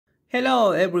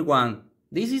Hello everyone,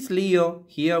 this is Leo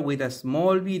here with a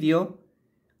small video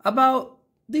about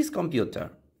this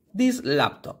computer, this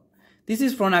laptop. This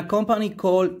is from a company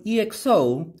called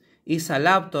ESAU. It's a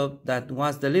laptop that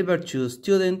was delivered to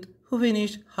students who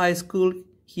finished high school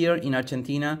here in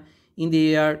Argentina in the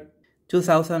year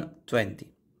 2020.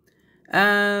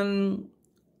 And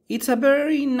it's a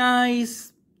very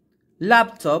nice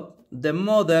laptop. The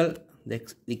model, the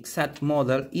exact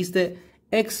model, is the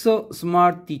ESAU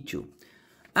Smart T2.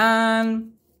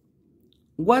 And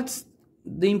what's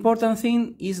the important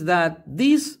thing is that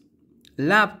this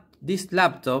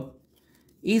laptop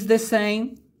is the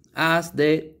same as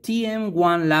the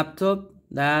TM1 laptop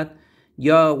that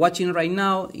you're watching right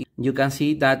now. You can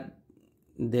see that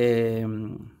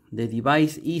the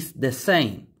device is the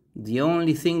same. The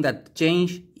only thing that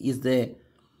changed is the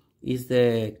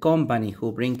company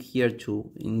who bring here to,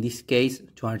 in this case,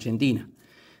 to Argentina.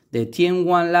 The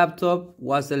TM1 laptop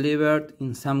was delivered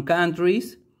in some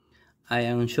countries. I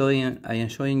am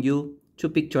showing you two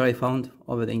pictures I found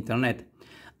over the internet.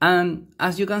 And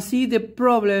as you can see, the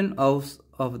problem of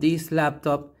this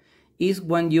laptop is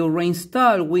when you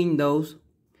reinstall Windows,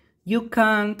 you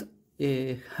can't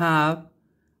have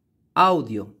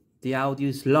audio. The audio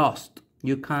is lost.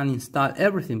 You can install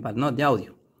everything, but not the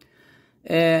audio.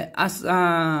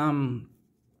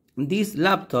 This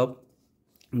laptop,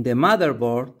 the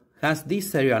motherboard, has this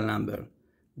serial number,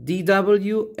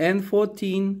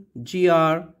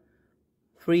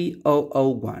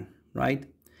 DWN14GR3001, right?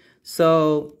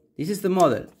 So this is the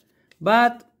model.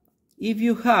 But if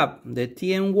you have the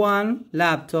TM1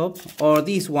 laptop or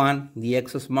this one, the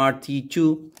ESAU Smart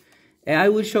T2, I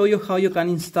will show you how you can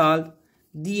install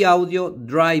the audio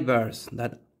drivers.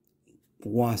 That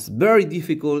was very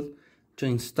difficult to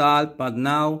install, but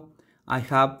now I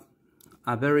have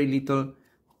a very little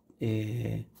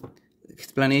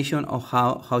explanation of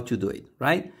how to do it,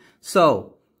 right?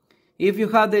 So if you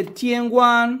have the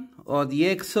TM1 or the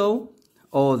ESAU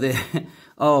or the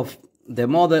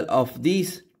model of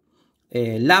this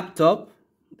laptop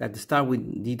that start with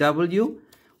DW,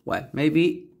 well,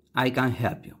 maybe I can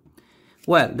help you.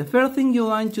 Well, the first thing you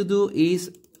want to do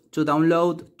is to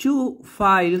download two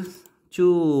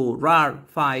RAR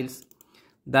files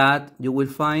that you will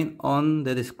find on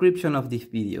the description of this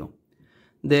video.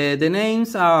 The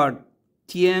names are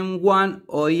TM1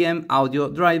 OEM audio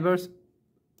drivers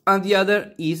and the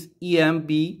other is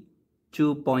EMB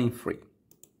 2.3.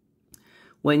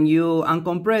 When you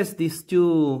uncompress these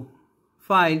two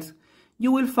files,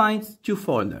 you will find two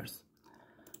folders,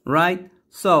 right?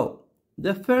 So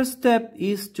the first step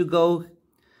is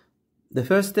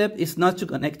not to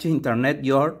connect to internet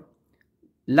your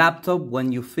laptop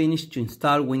when you finish to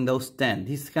install Windows 10.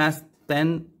 This has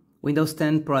Windows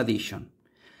 10 Pro Edition.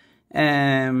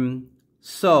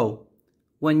 So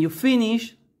when you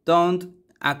finish, don't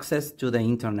access to the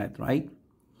internet, right?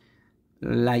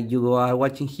 Like you are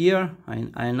watching here,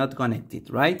 I'm not connected,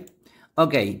 right?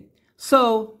 Okay,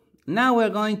 so now we're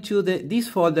going to this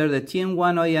folder, the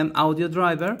TM1 OEM audio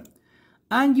driver,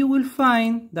 and you will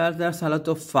find that there's a lot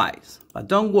of files, but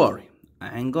don't worry,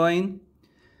 I'm going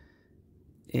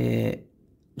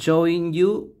showing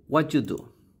you what you do.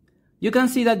 You can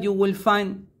see that you will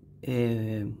find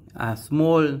a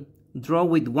small drawer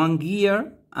with one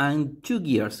gear and two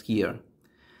gears here.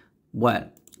 Well,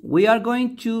 we are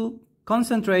going to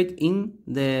concentrate in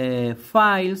the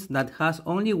files that has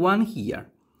only one here.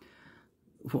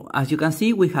 As you can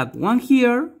see, we have one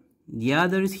here, the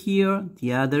other is here,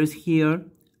 the other is here,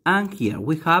 and here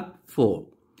we have four.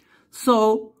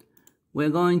 So we're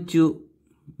going to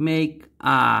make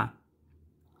a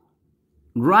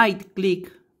right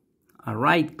click,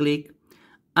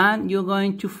 and you're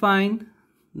going to find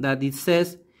that it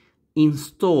says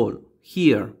install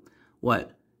here. Well,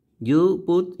 you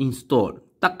put install,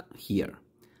 tuck here.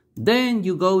 Then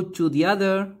you go to the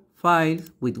other files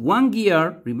with one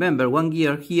gear, remember one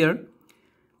gear here,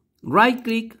 right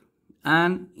click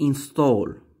and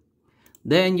install.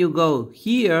 Then you go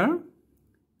here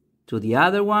to the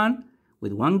other one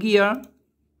with one gear,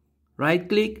 right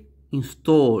click,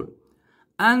 install.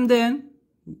 And then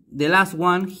the last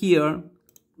one here,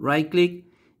 right click,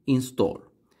 install.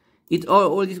 It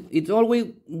always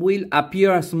will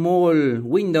appear a small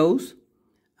windows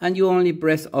and you only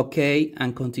press OK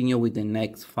and continue with the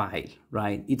next file,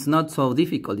 right? It's not so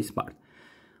difficult, this part.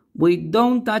 We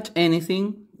don't touch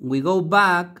anything, we go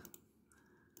back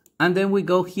and then we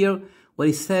go here where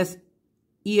it says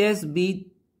ESB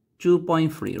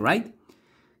 2.3, right?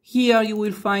 Here you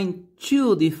will find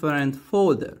two different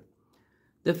folders.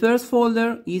 The first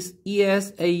folder is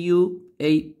ESAuAPO.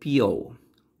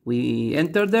 We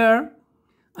enter there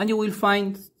and you will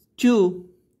find 2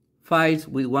 files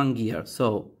with 1 gear.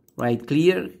 So right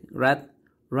click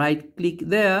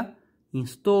there,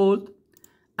 installed,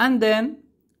 and then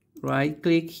right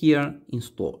click here,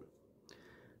 install.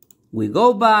 We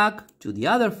go back to the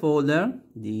other folder,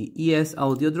 the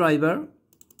ESAuDrivers,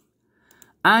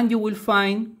 and you will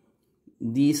find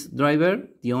this driver,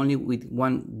 the only with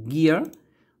 1 gear.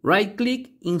 Right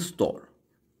click, install.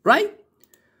 Right?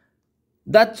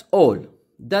 That's all.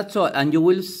 That's all. And you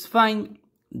will find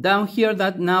down here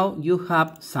that now you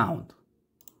have sound.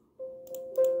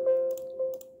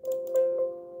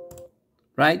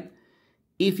 Right?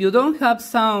 If you don't have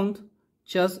sound,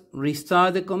 just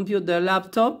restart the computer,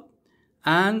 laptop,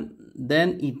 and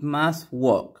then it must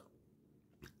work.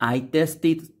 I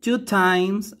tested 2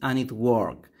 times and it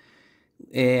worked.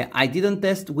 I didn't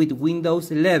test with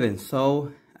Windows 11,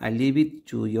 so I leave it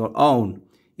to your own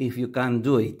if you can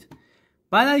do it.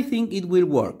 But I think it will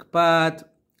work. But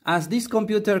as this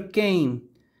computer came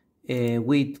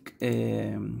with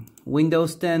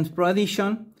Windows 10 Pro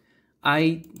Edition,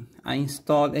 I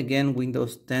installed again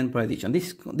Windows 10 Pro Edition.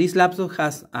 This laptop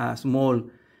has a small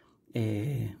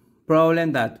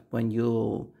problem that when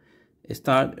you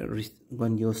start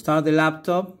the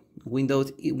laptop,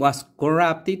 Windows it was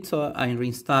corrupted, so I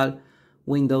reinstalled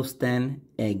Windows 10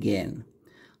 again.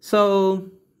 So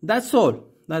that's all.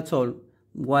 That's all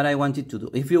what I wanted to do.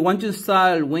 If you want to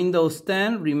install Windows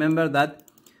 10, remember that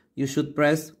you should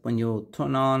press, when you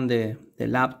turn on the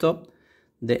laptop,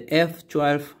 the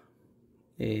F12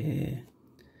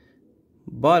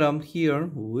 bottom here,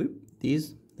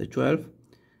 the 12,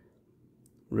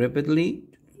 repeatedly,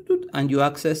 and you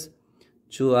access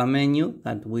to a menu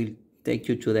that will take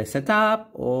you to the setup,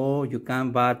 or you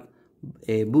can boot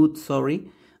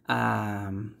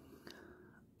a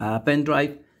pen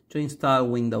drive to install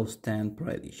Windows 10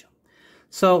 Pro Edition.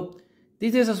 So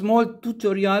this is a small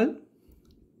tutorial,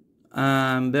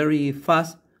 very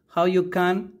fast, how you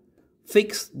can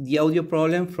fix the audio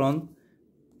problem from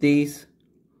this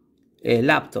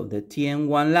laptop, the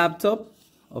TM1 laptop,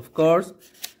 of course,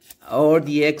 or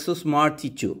the ESAUSmart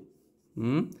T2.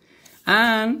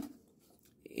 And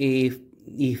if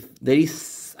there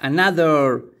is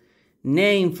another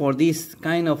name for this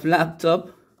kind of laptop,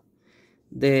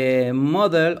 the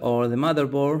model or the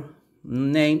motherboard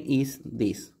name is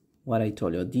this, what I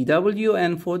told you,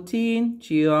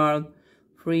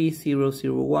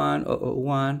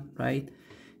 DWN14GR3001, right?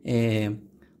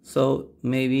 So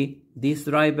maybe these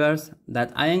drivers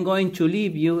that I am going to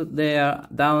leave you there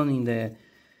down in the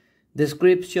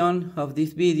description of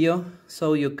this video,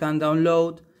 so you can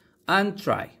download and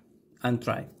try.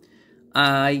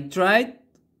 I tried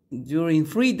during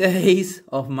 3 days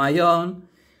of my own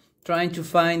trying to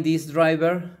find this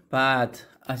driver, but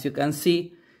as you can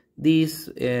see, these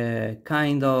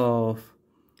kind of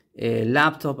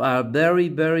laptop are very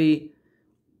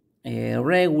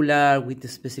regular with the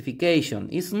specification.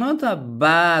 It's not a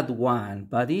bad one,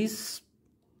 but it's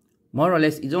more or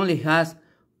less, it only has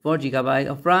 4 GB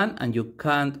of RAM and you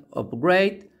can't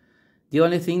upgrade. The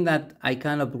only thing that I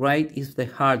can upgrade is the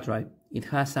hard drive. It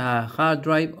has a hard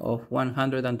drive of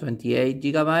 128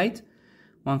 GB,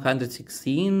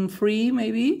 116 free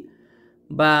maybe,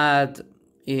 but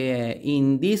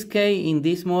in this case, in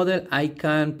this model, I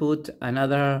can put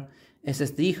another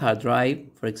SSD hard drive,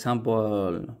 for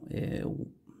example,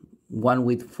 one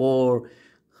with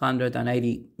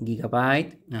 480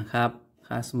 GB, and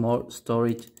has more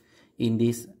storage in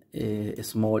this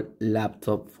small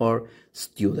laptop for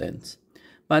students.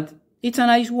 But it's a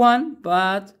nice one,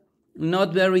 but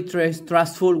not very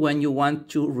trustful when you want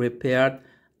to repair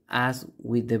as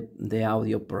with the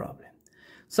audio problem.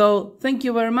 So thank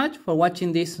you very much for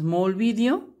watching this small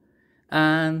video,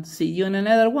 and see you in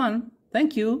another one.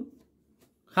 Thank you.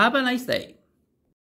 Have a nice day.